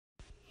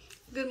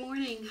Good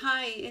morning.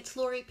 Hi, it's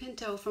Lori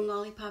Pinto from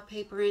Lollipop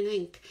Paper and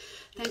Ink.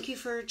 Thank you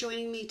for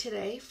joining me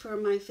today for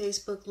my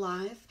Facebook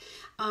Live.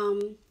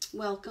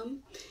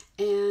 Welcome,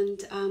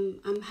 and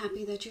I'm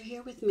happy that you're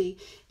here with me.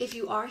 If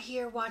you are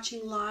here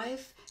watching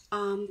live,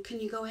 can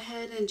you go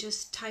ahead and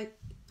just type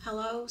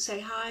hello, say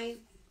hi,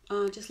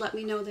 just let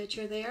me know that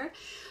you're there.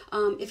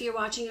 If you're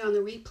watching it on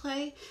the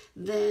replay,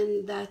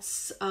 then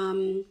that's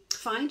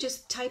fine.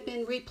 Just type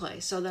in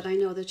replay so that I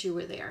know that you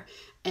were there.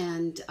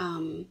 And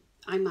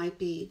I might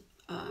be,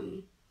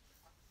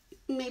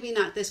 maybe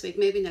not this week,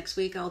 maybe next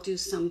week, I'll do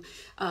some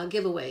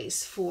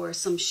giveaways for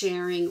some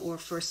sharing or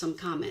for some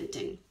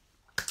commenting.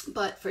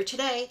 But for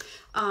today,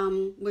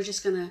 we're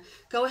just going to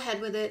go ahead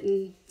with it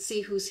and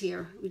see who's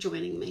here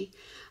joining me.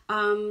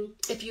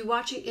 If you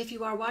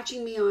are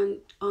watching me on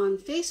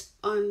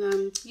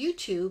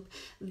YouTube,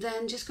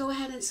 then just go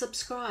ahead and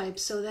subscribe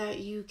so that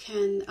you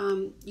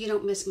can you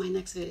don't miss my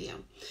next video.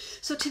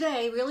 So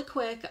today, really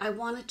quick, I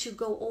wanted to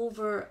go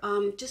over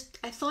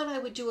I thought I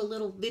would do a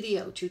little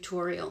video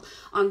tutorial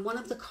on one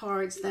of the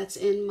cards that's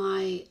in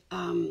my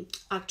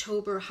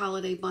October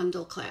holiday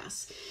bundle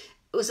class.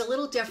 It was a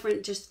little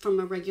different just from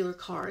a regular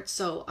card,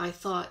 so I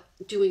thought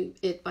doing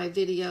it by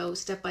video,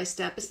 step by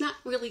step. It's not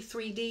really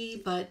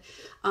 3D, but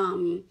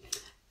I'm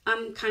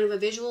kind of a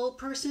visual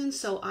person,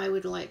 so I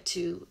would like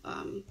to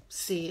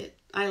see it.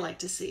 I like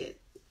to see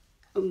it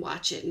and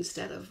watch it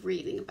instead of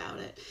reading about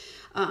it.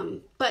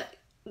 But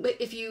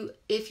if you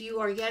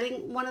are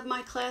getting one of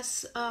my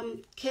class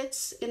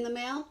kits in the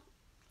mail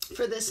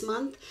for this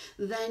month,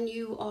 then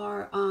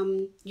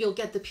you'll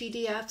get the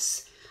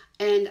PDFs.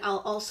 And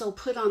I'll also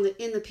put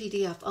in the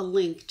PDF a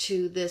link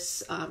to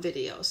this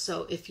video.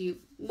 So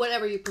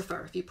whatever you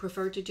prefer, if you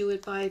prefer to do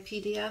it by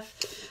PDF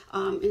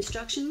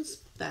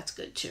instructions, that's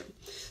good too.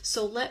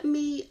 So let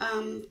me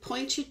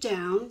point you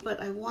down,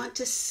 but I want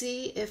to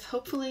see if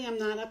hopefully I'm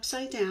not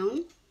upside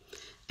down,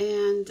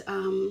 and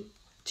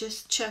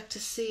just check to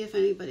see if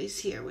anybody's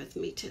here with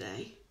me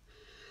today.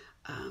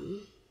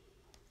 I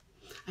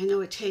know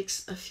it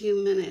takes a few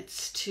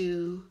minutes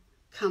to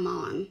come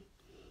on,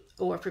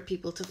 or for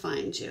people to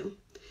find you,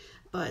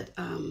 but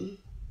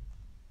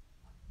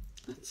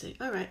let's see.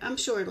 All right, I'm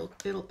sure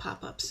it'll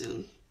pop up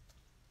soon.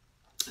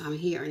 I'm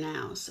here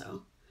now,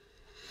 so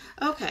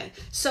okay.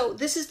 So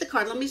this is the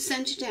card. Let me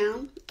send you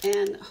down,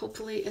 and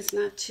hopefully it's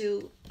not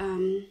too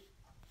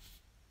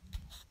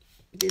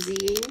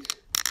dizzying.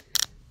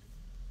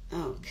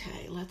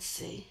 Okay, let's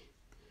see.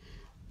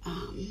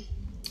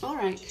 All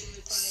right.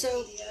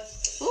 So,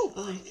 oh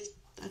boy,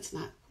 that's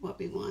not what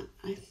we want.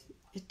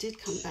 It did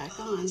come back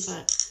on,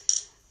 but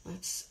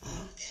let's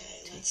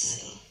take that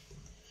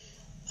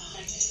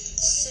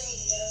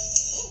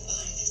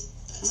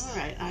off. All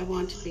right, I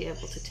want to be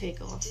able to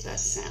take off that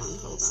sound.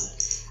 Hold on.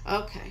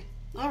 Okay.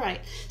 All right.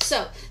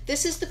 So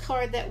this is the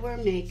card that we're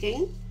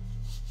making,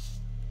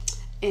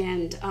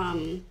 and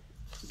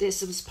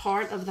this was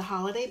part of the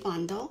holiday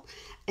bundle,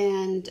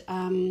 and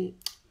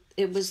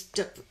it was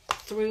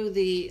through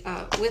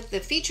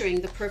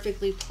featuring the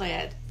Perfectly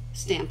Plaid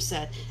stamp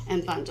set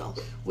and bundle,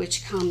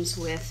 which comes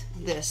with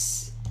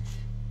this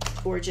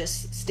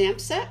gorgeous stamp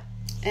set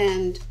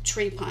and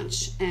tree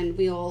punch, and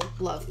we all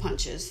love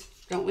punches,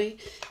 don't we?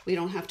 We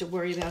don't have to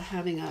worry about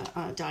having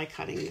a die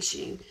cutting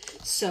machine.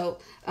 So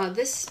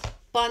this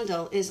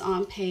bundle is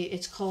on page,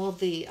 it's called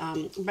the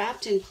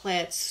Wrapped in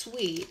Plaid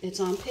Suite. It's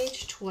on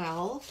page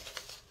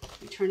 12.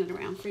 Let me turn it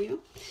around for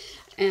you.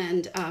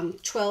 And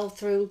 12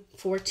 through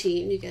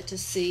 14, you get to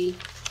see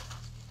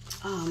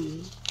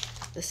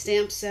the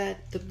stamp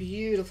set, the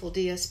beautiful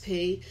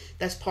DSP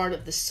that's part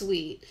of the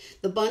suite.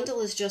 The bundle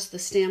is just the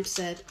stamp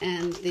set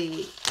and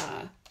the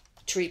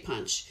tree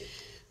punch.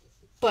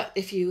 But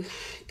if you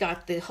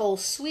got the whole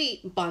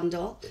suite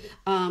bundle,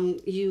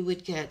 you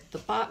would get the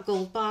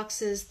gold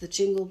boxes, the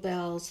jingle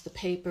bells, the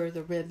paper,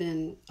 the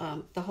ribbon,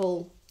 the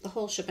whole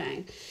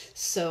shebang.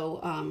 So,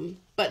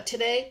 but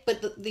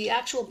the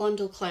actual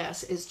bundle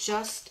class is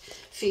just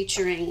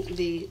featuring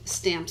the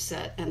stamp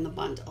set and the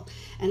bundle.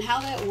 And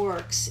how that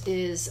works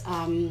is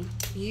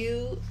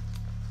you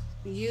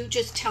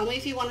just tell me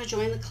if you want to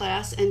join the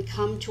class and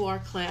come to our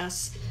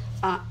class,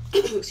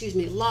 excuse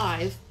me,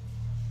 live,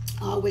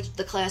 which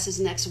the class is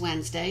next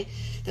Wednesday.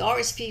 The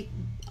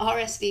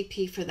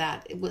RSVP for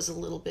that, it was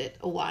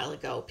a while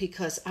ago,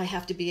 because I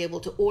have to be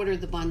able to order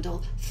the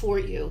bundle for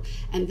you,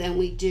 and then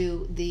we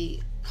do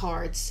the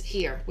cards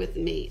here with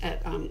me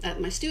at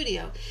my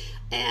studio.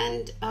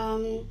 And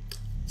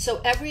so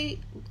every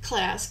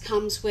class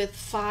comes with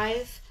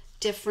 5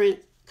 different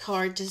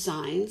card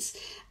designs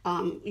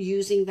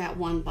using that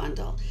one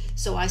bundle.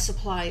 So I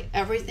supply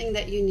everything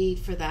that you need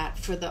for that,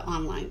 for the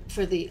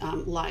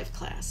live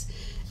class.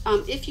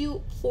 If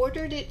you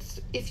ordered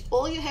it,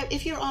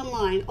 if you're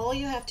online, all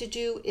you have to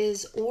do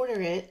is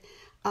order it,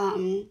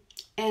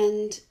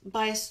 and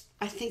by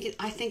I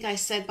think I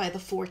said by the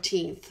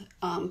 14th.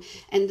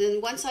 And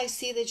then once I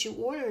see that you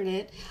ordered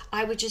it,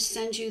 I would just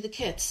send you the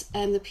kits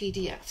and the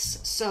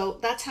PDFs. So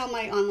that's how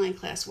my online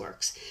class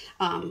works.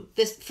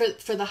 This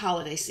for the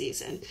holiday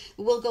season.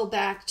 We'll go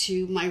back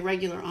to my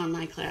regular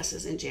online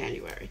classes in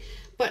January.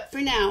 But for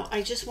now,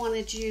 I just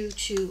wanted you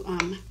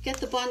to get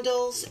the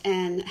bundles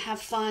and have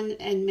fun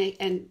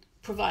and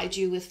provide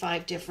you with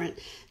 5 different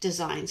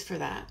designs for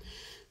that.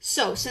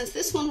 So since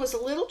this one was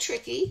a little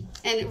tricky,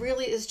 and it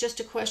really is just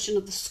a question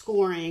of the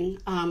scoring,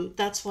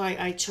 that's why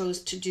I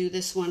chose to do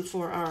this one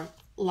for our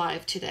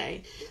live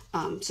today,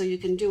 so you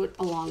can do it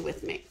along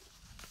with me.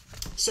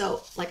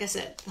 So like I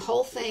said, the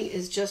whole thing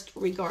is just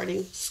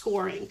regarding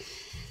scoring.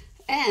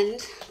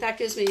 And that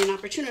gives me an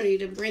opportunity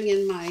to bring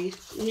in my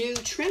new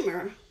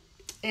trimmer.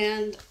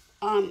 And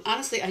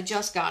honestly, I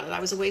just got it.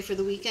 I was away for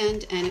the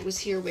weekend, and it was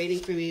here waiting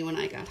for me when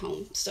I got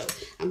home. So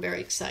I'm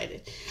very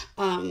excited.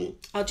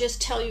 I'll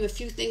just tell you a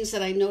few things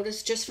that I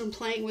noticed just from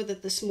playing with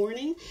it this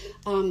morning.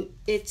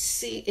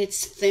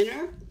 It's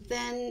thinner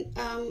than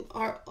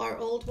our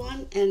old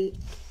one, and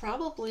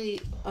probably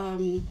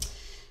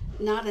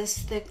not as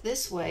thick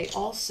this way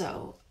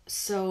also.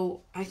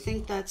 So I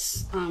think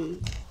that's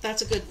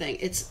a good thing.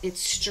 It's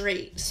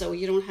straight, so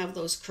you don't have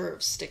those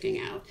curves sticking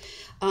out.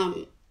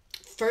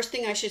 First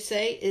thing I should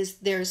say is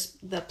there's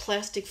the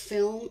plastic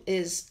film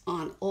is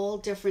on all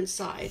different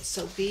sides,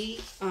 so be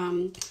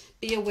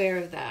aware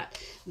of that.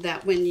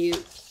 That when you do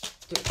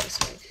it this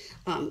way,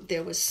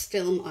 there was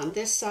film on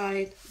this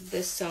side,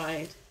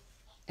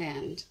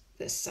 and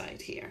this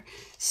side here.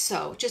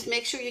 So just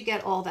make sure you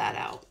get all that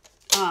out.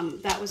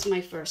 That was my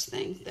first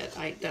thing that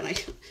I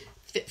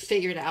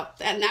figured out,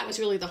 and that was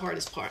really the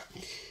hardest part.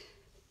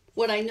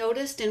 What I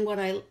noticed and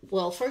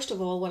first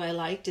of all, what I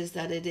liked is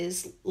that it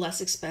is less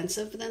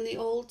expensive than the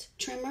old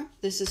trimmer.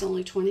 This is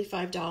only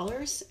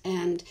 $25,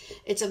 and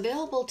it's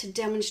available to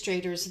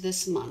demonstrators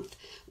this month.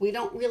 We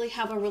don't really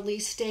have a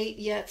release date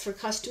yet for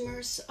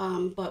customers,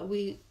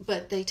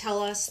 but they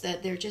tell us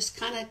that they're just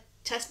kind of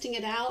testing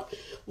it out,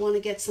 want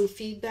to get some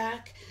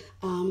feedback,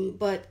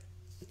 but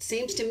it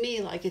seems to me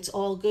like it's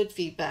all good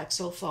feedback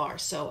so far.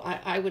 So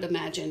I would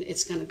imagine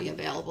it's going to be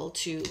available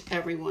to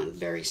everyone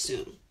very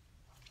soon.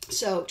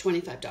 So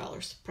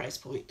 $25 price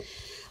point.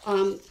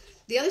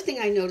 The other thing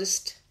I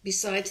noticed,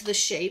 besides the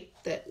shape,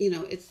 that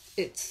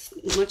it's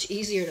much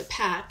easier to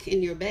pack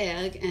in your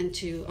bag and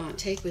to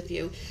take with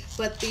you,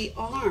 but the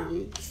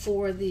arm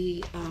for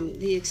the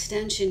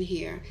extension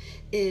here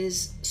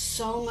is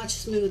so much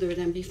smoother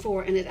than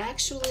before, and it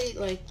actually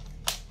like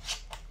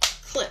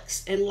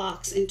clicks and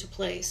locks into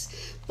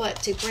place. But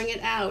to bring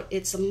it out,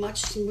 it's a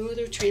much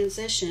smoother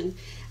transition,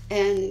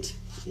 and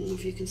I don't know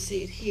if you can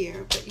see it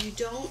here, but you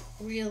don't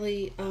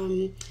really,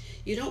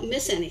 you don't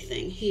miss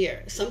anything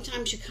here.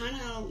 Sometimes you kind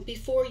of,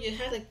 before you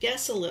had to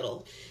guess a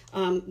little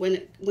when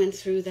it went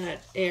through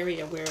that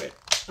area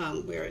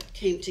where it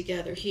came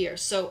together here.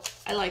 So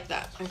I like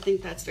that. I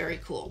think that's very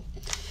cool.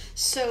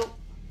 So,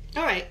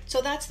 all right,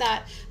 so that's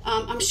that.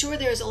 I'm sure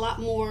there's a lot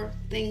more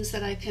things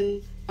that I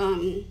can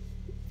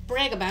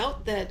brag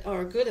about that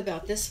are good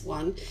about this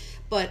one,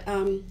 but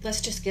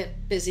let's just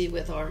get busy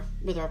with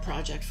our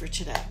project for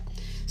today.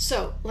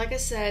 So, like I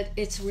said,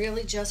 it's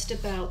really just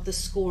about the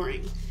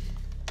scoring.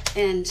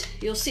 And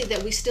you'll see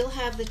that we still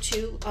have the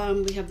two,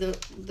 we have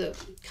the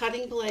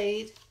cutting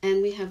blade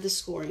and we have the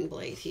scoring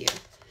blade here.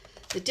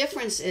 The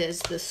difference is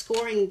the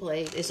scoring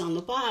blade is on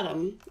the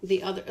bottom,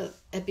 the other,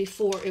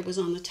 before it was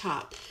on the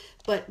top.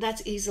 But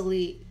that's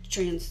easily,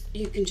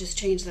 you can just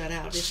change that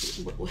out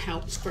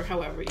for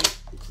however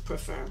you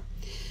prefer.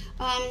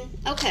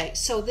 Okay,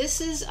 so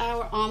this is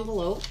our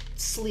envelope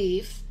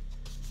sleeve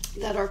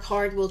that our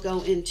card will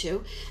go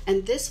into,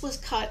 and this was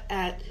cut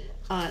at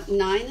 9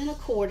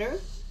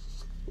 1/4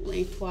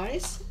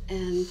 lengthwise,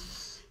 and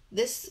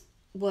this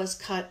was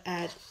cut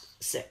at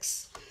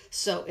 6,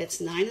 so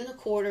it's 9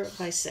 1/4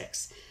 by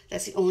 6.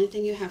 That's the only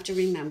thing you have to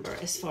remember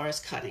as far as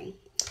cutting.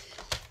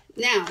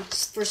 Now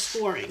for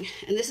scoring,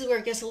 and this is where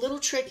it gets a little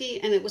tricky,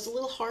 and it was a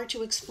little hard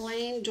to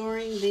explain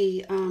during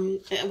the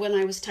when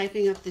I was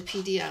typing up the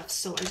PDF,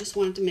 so I just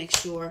wanted to make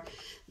sure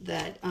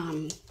that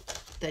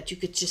that you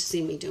could just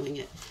see me doing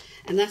it.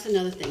 And that's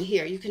another thing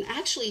here. You can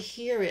actually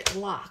hear it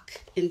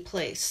lock in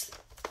place,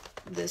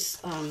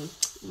 this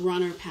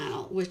runner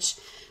panel,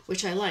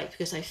 which I like,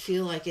 because I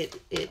feel like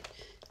it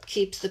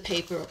keeps the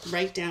paper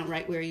right down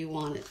right where you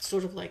want it,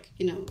 sort of like,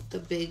 the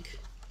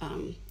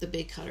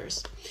big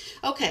cutters.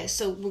 Okay,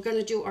 so we're going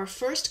to do our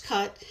first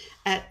cut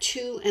at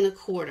 2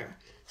 1/4.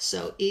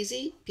 So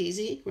easy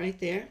peasy right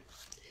there.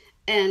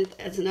 And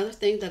as another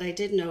thing that I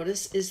did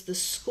notice is the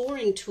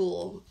scoring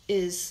tool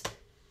is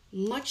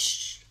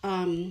much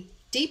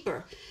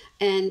deeper,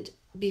 and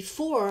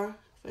before,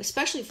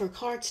 especially for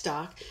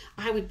cardstock,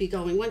 I would be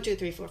going 1 2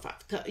 3 4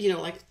 5,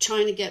 like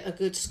trying to get a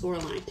good score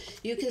line.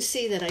 You can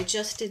see that I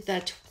just did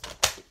that,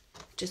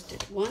 just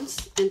did it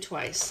once and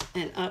twice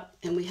and up,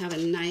 and we have a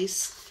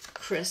nice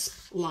crisp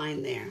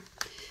line there.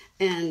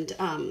 And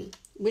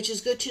which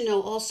is good to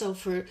know also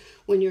for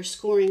when you're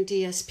scoring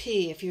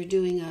DSP, if you're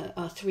doing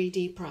a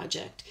 3D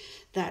project,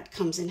 that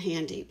comes in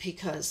handy,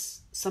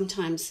 because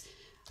sometimes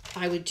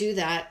I would do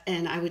that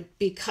and I would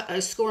be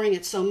scoring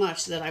it so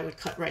much that I would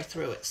cut right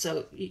through it.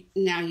 So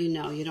now you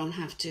know, you don't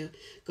have to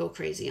go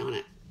crazy on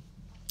it.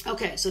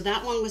 Okay, so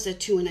that one was at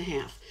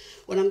 2.5.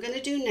 What I'm going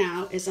to do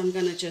now is I'm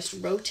going to just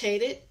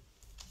rotate it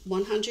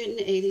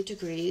 180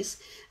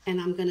 degrees, and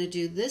I'm going to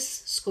do this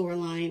score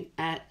line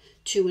at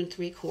 2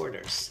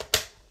 3/4.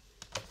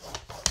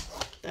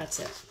 That's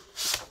it.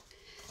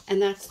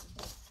 And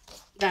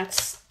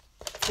that's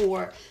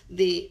for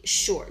the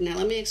short. Now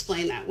let me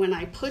explain that. When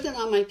I put it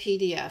on my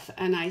PDF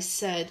and I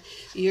said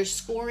you're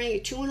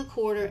scoring 2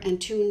 1/4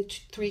 and 2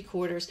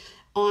 3/4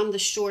 on the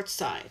short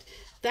side,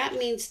 that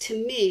means to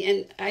me,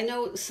 and I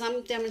know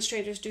some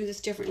demonstrators do this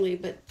differently,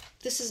 but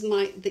this is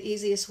the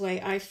easiest way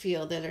I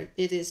feel that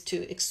it is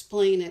to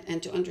explain it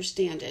and to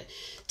understand it.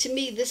 To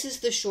me, this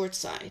is the short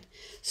side.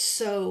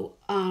 So,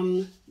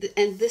 and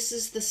this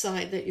is the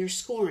side that you're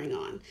scoring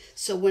on.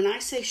 So when I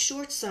say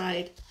short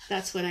side,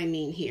 that's what I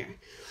mean here.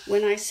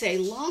 When I say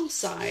long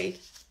side,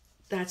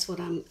 that's what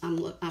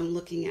I'm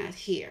looking at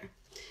here.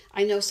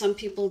 I know some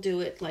people do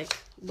it like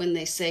when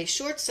they say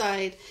short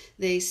side,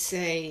 they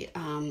say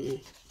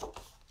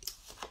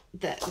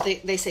that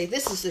they say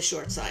this is the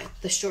short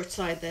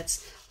side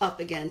that's up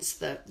against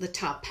the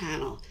top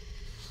panel.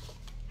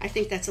 I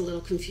think that's a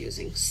little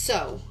confusing.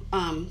 So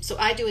so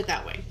I do it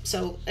that way.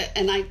 So,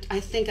 and I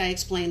think I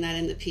explained that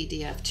in the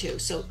PDF too.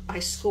 So I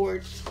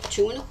scored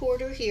 2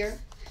 1/4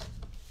 here,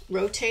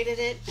 rotated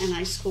it, and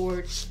I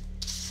scored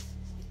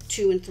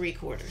 2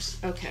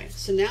 3/4. Okay,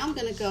 so now I'm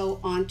going to go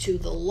onto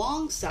the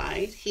long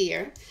side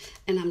here,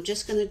 and I'm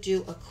just going to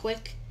do a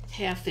quick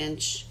 1/2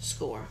 inch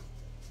score.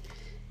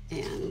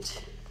 And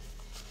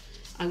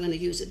I'm going to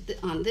use it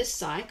on this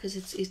side because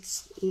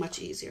it's much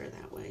easier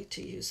that way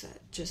to use that.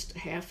 Just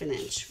 1/2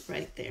 inch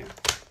right there.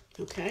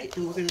 Okay,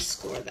 and we're going to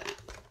score that.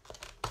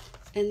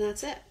 And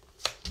that's it.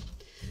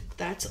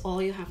 That's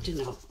all you have to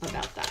know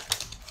about that.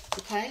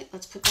 Okay,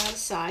 let's put that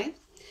aside.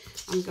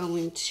 I'm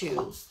going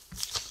to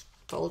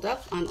fold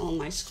up on all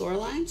my score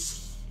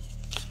lines.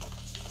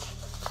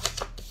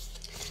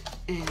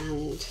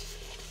 And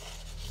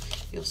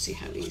you'll see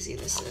how easy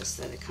this is,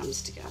 that it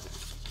comes together.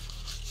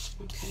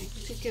 Okay,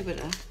 you could give it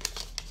a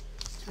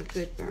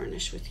good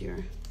burnish with your,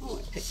 oh,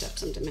 I picked up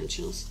some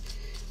dimensionals,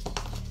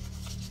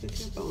 with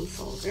your bone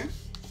folder.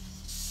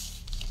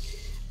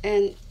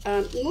 And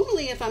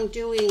normally if I'm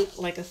doing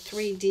like a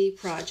 3D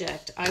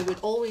project, I would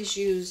always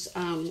use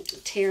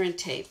tear and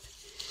tape.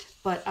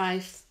 But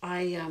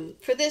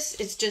for this,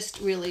 it's just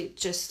really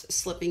just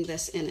slipping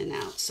this in and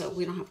out, so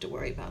we don't have to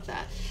worry about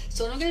that.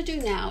 So what I'm going to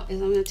do now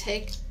is I'm going to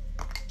take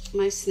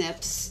my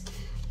snips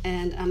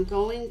and I'm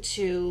going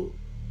to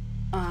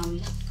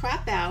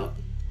crop out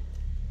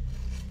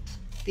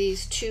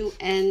these 2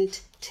 end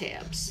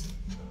tabs.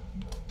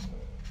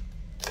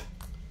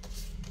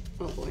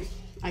 Oh boy,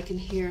 I can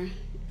hear,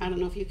 I don't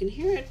know if you can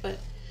hear it, but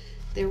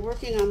they're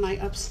working on my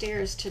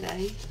upstairs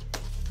today,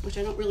 which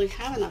I don't really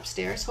have an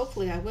upstairs.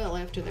 Hopefully I will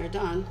after they're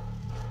done.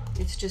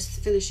 It's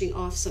just finishing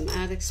off some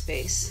attic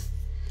space,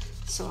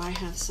 so I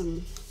have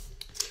some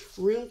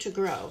room to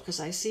grow, because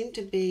I seem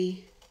to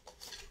be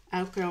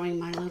outgrowing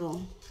my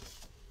little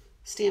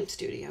stamp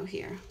studio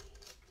here.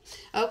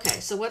 Okay,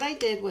 so what I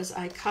did was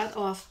I cut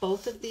off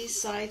both of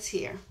these sides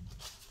here.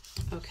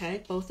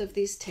 Okay, both of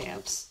these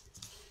tabs.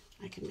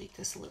 I can make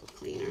this a little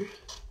cleaner.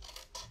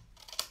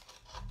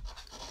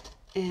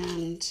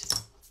 And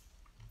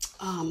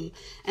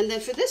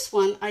then for this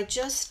one, I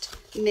just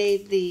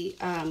made the,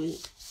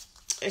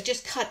 I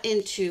just cut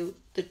into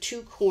the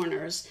 2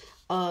 corners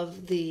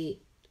of the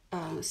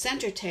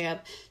center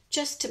tab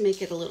just to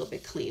make it a little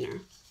bit cleaner.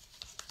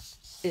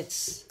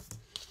 It's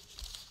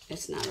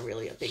not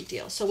really a big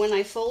deal. So when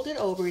I fold it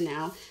over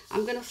now,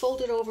 I'm going to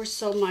fold it over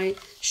so my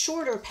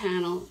shorter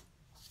panel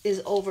is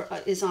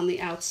on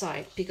the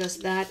outside, because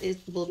that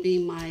will be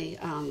my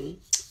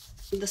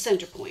the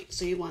center point.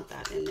 So you want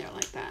that in there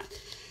like that.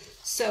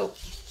 So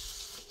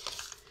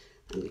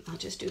I'll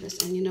just do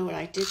this. And you know what?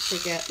 I did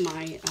forget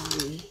my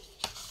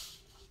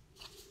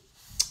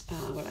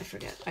what I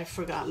forget? I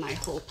forgot my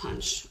hole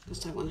punch,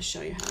 because I want to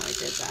show you how I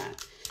did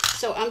that.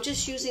 So I'm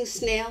just using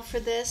snail for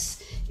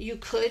this. You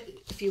could,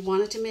 if you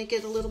wanted to make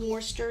it a little more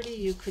sturdy,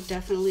 you could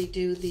definitely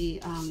do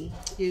the,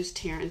 use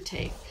tear and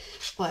tape.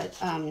 But,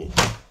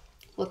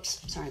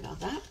 whoops, sorry about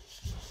that.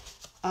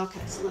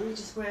 Okay, so let me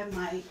just grab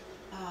my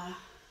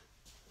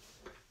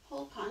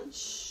hole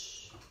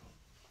punch.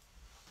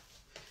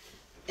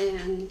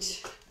 And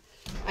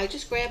I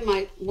just grabbed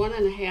my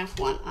 1.5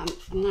 one.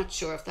 I'm not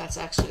sure if that's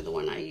actually the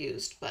one I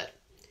used, but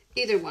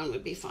either one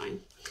would be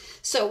fine.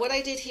 So what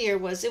I did here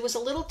was, it was a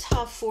little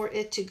tough for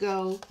it to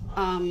go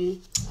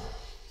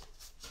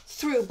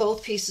through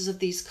both pieces of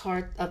this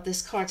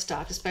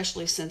cardstock,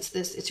 especially since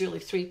it's really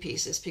 3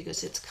 pieces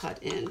because it's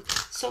cut in.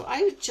 So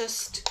I would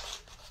just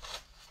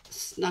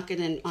snuck it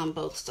in on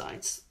both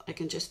sides. I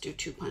can just do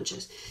 2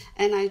 punches,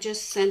 and I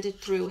just send it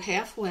through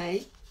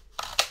halfway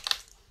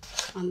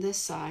on this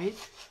side,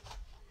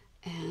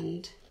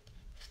 and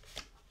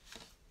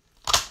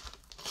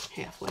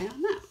halfway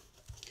on that.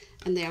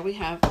 And there we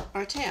have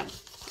our tab,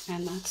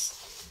 and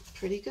that's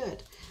pretty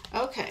good.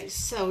 Okay,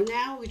 so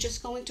now we're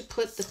just going to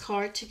put the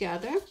card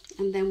together,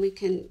 and then we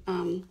can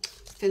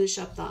finish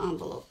up the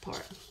envelope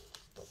part.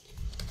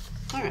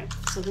 All right,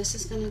 so this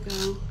is going to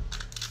go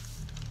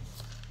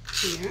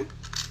here.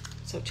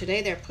 So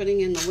today they're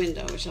putting in the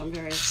window, which I'm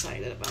very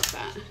excited about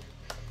that.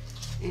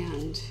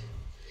 And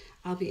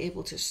I'll be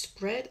able to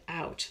spread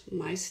out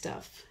my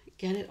stuff,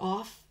 get it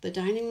off the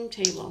dining room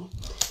table.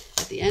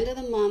 At the end of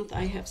the month,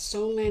 I have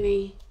so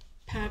many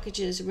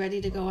packages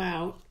ready to go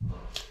out.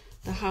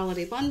 The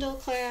holiday bundle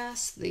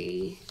class,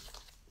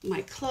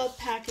 my club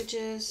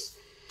packages,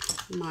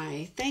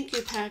 my thank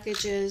you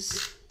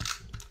packages.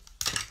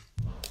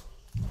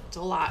 It's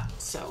a lot,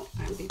 so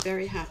I'll be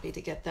very happy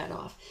to get that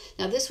off.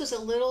 Now this was a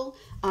little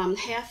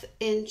 1/2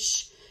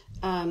 inch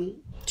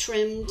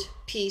trimmed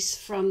piece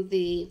from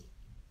the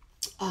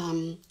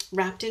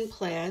Wrapped in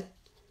Plaid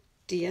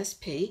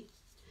DSP,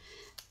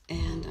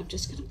 and I'm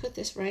just going to put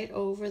this right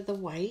over the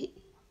white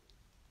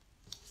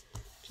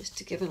just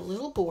to give it a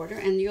little border,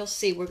 and you'll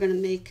see we're going to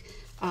make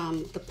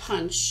the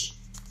punch,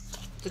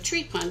 the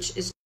tree punch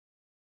is,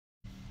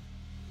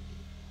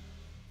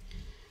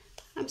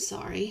 I'm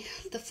sorry,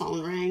 the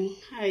phone rang.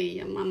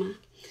 Hi, mama.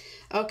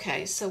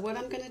 Okay, so what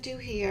I'm going to do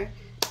here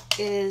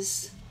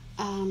is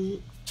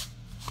I'm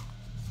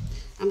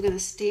going to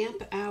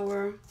stamp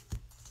our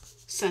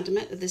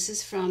sentiment. This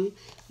is from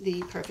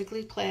the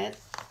Perfectly Plaid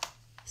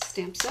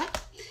stamp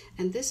set,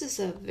 and this is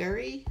a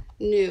very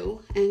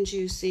new and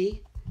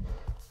juicy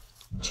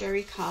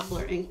cherry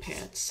cobbler ink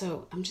pad.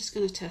 So I'm just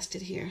going to test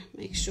it here,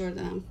 make sure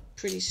that I'm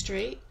pretty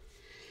straight.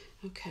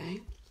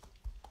 Okay,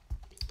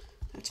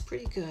 that's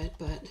pretty good,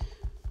 but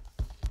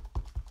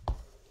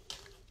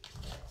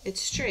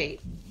it's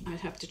straight. I'd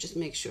have to just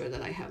make sure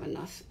that I have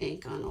enough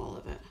ink on all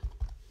of it,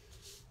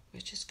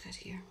 which is good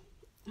here.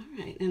 All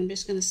right, and I'm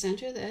just going to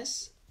center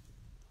this,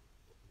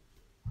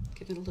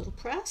 give it a little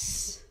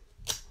press,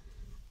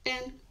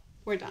 and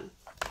we're done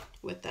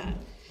with that.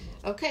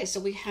 Okay, so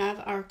we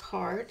have our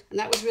card, and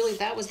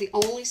that was the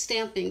only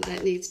stamping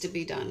that needs to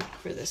be done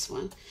for this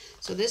one.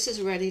 So this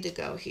is ready to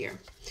go here.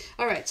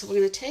 All right, so we're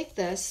going to take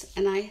this,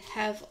 and I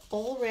have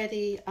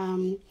already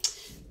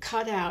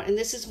cut out, and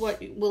this is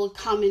what will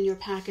come in your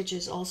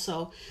packages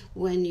also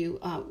when you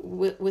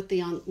with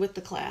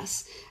the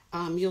class.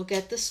 You'll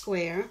get the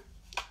square,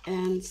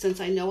 and since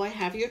I know I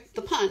have you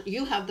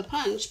have the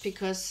punch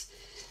because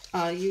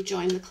you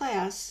joined the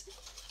class,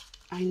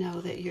 I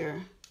know that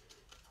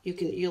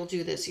you'll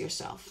do this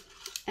yourself,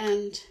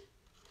 and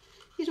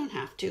you don't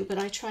have to, but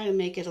I try to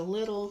make it a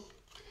little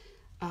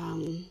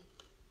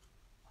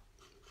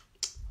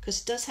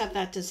because it does have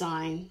that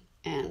design.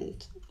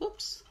 And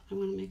whoops, I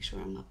want to make sure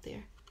I'm up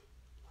there.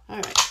 All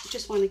right, you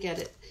just want to get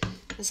it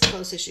as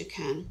close as you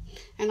can.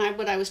 And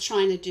what I was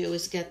trying to do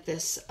is get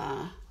this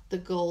the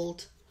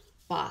gold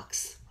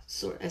box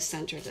sort of as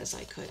centered as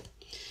I could.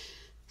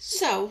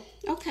 So,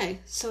 okay,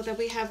 so that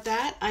we have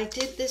that. I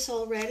did this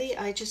already.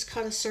 I just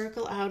cut a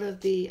circle out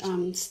of the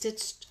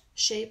stitched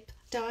shape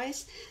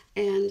dies,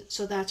 and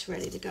so that's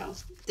ready to go.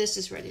 This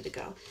is ready to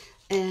go.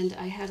 And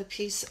I had a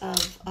piece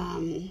of,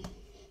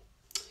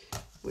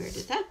 where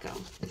did that go?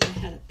 I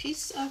had a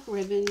piece of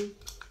ribbon,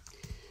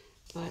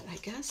 but I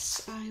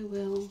guess I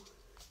will,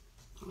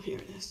 oh, here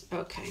it is.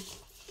 Okay.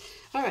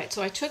 All right,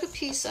 so I took a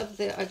piece of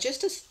the,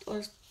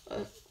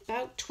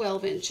 about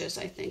 12 inches,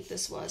 I think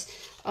this was,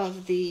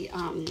 of the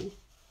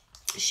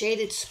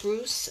shaded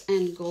spruce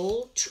and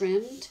gold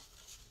trimmed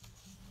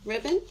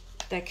ribbon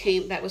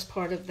that was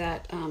part of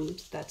that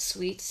that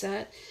suite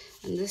set.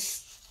 And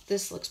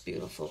this looks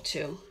beautiful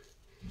too,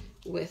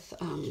 with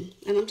and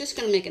I'm just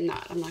going to make a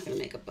knot. I'm not going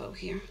to make a bow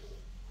here.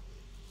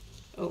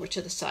 Over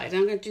to the side.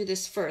 I'm going to do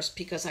this first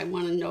because I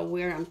want to know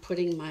where I'm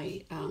putting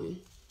my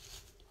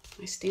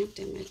my stamped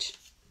image.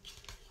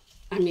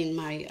 I mean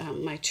my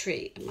my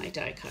tree and my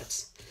die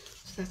cuts.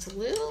 So that's a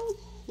little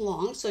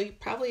long, so you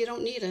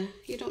don't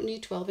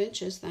need 12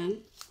 inches then.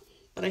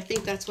 But I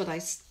think that's what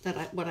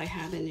I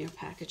have in your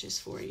packages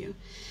for you.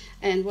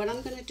 And what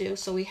I'm going to do,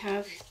 so we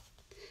have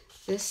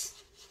this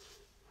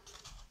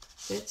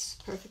fits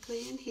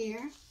perfectly in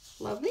here.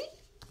 Lovely.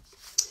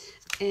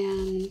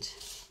 And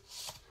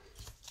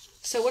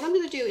so what I'm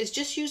going to do is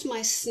just use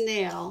my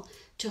snail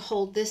to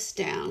hold this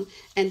down,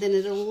 and then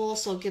it'll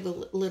also give a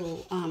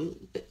little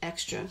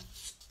extra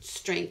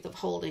strength of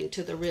holding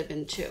to the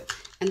ribbon too.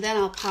 And then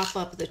I'll pop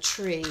up the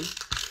tree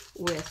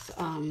with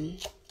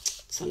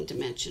some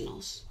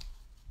dimensionals.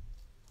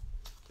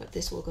 But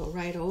this will go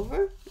right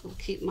over. It will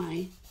keep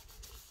my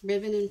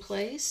ribbon in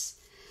place.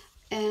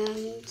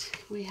 And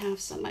we have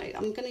some,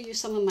 I'm going to use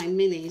some of my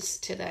minis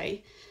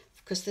today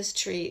because this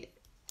tree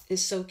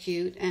is so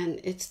cute, and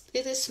it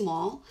is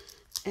small,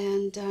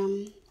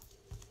 and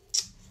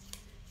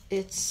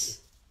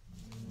it's,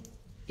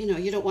 you know,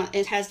 you don't want,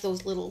 it has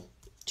those little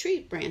tree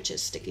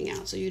branches sticking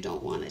out, so you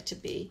don't want to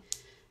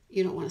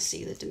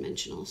see the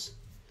dimensionals.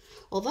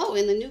 Although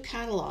in the new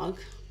catalog,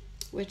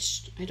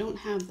 which I don't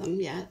have them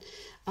yet,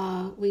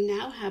 we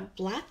now have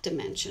black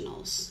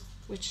dimensionals,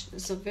 which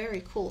is a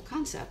very cool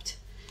concept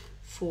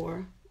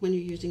for when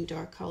you're using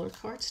dark colored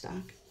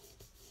cardstock.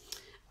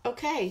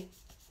 Okay,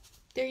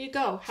 there you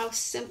go. How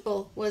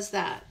simple was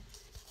that?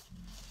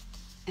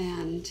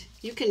 And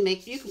you can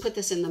put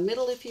this in the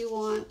middle if you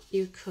want.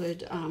 You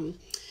could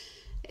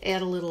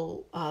add a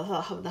little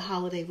of the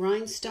holiday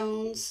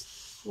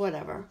rhinestones,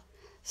 whatever.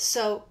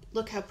 So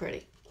look how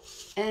pretty.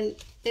 And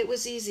it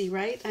was easy,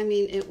 right? I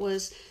mean, it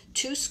was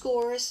 2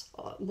 scores,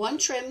 1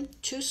 trim,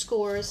 2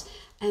 scores,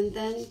 and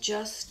then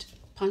just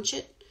punch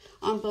it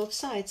on both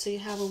sides so you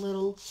have a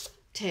little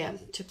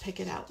tab to pick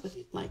it out with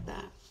like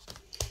that.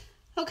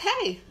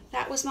 Okay,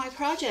 that was my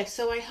project.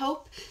 So I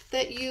hope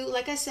that you,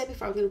 like I said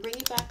before, I'm going to bring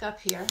you back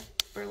up here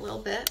for a little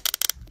bit.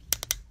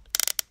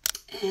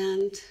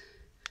 And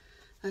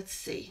let's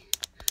see.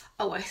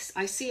 Oh,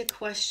 I see a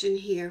question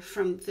here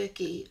from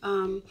Vicky.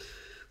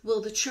 Will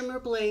the trimmer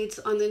blades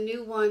on the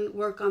new one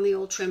work on the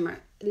old trimmer?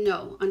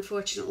 No,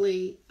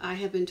 unfortunately, I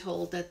have been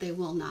told that they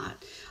will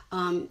not.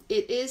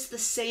 It is the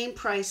same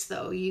price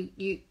though.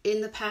 You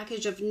in the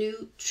package of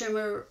new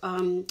trimmer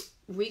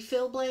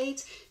refill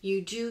blades,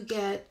 you do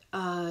get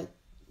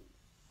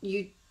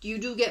you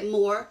do get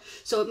more.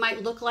 So it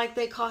might look like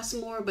they cost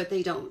more, but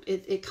they don't.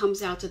 It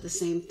comes out to the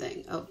same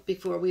thing.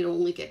 Before we'd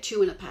only get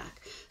 2 in a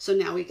pack, so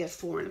now we get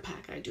 4 in a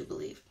pack, I do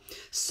believe.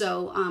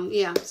 So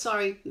yeah,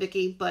 sorry,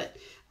 Vicky, but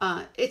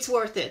it's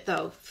worth it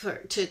though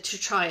to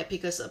try it,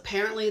 because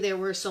apparently there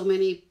were so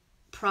many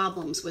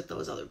problems with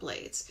those other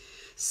blades.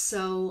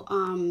 So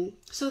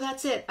so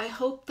that's it. I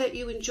hope that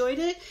you enjoyed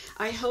it.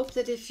 I hope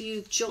that if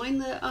you join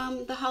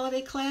the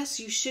holiday class,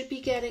 you should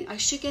be getting, I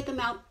should get them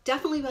out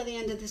definitely by the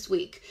end of this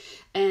week,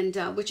 and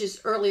which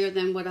is earlier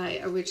than what I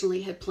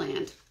originally had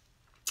planned.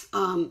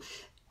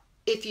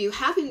 If you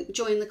haven't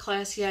joined the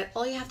class yet,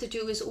 all you have to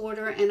do is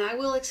order, and I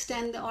will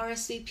extend the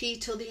RSVP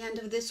till the end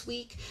of this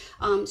week,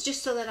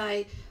 just so that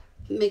I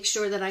make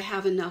sure that I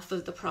have enough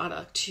of the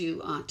product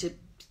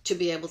to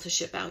be able to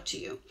ship out to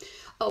you.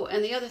 Oh,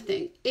 and the other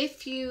thing,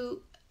 if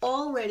you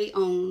already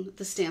own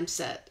the stamp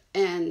set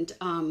and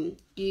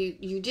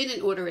you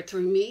didn't order it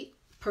through me,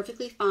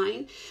 perfectly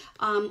fine.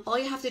 All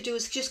you have to do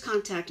is just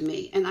contact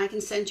me, and I can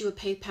send you a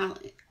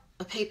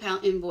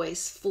PayPal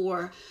invoice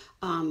for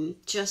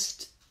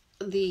just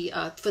the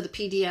for the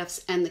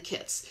PDFs and the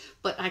kits.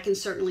 But I can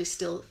certainly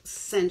still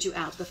send you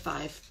out the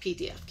 5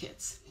 PDF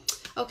kits.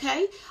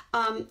 Okay,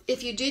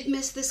 if you did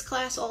miss this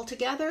class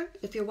altogether,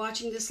 if you're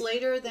watching this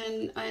later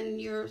and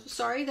you're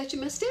sorry that you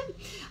missed it,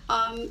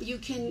 you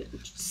can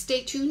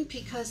stay tuned,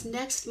 because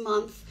next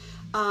month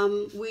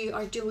we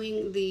are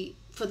doing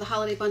for the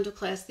holiday bundle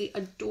class, the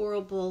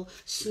adorable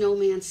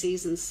snowman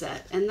season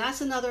set. And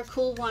that's another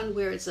cool one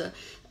where it's a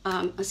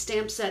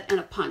stamp set and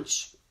a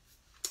punch.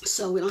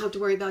 So we don't have to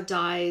worry about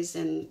dies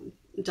and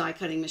die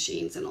cutting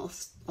machines and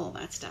all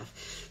that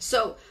stuff.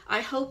 So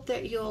I hope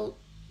that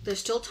there's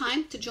still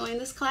time to join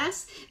this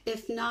class.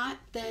 If not,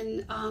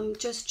 then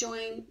just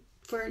join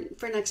for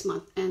next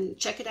month and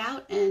check it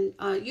out. And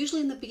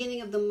usually in the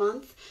beginning of the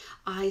month,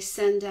 I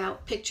send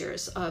out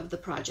pictures of the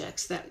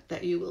projects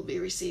that you will be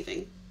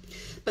receiving.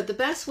 But the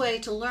best way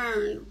to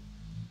learn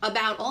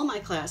about all my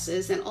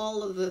classes and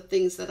all of the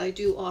things that I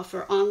do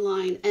offer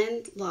online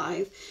and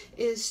live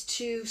is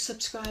to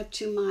subscribe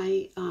to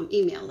my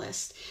email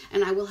list,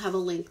 and I will have a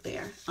link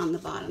there on the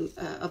bottom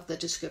of the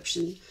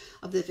description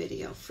of the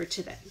video for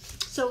today.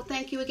 So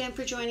thank you again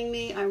for joining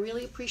me. I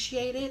really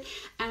appreciate it,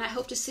 and I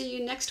hope to see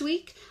you next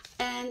week,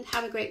 and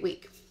have a great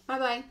week.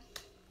 Bye-bye.